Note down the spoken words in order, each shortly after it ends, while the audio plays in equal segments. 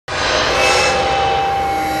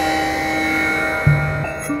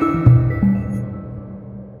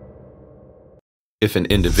If an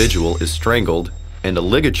individual is strangled and a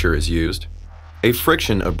ligature is used, a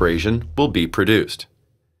friction abrasion will be produced.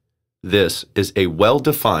 This is a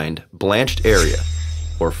well-defined blanched area,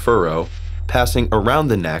 or furrow, passing around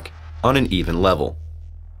the neck on an even level.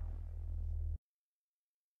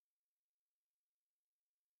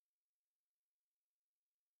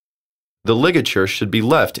 The ligature should be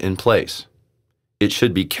left in place. It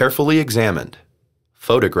should be carefully examined,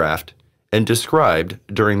 photographed, and described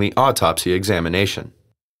during the autopsy examination.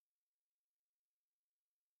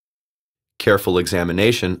 Careful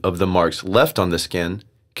examination of the marks left on the skin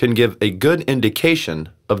can give a good indication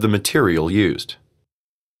of the material used.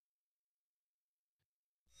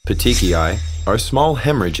 Petechiae are small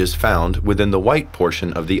hemorrhages found within the white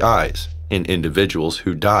portion of the eyes in individuals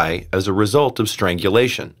who die as a result of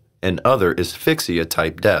strangulation and other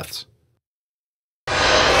asphyxia-type deaths.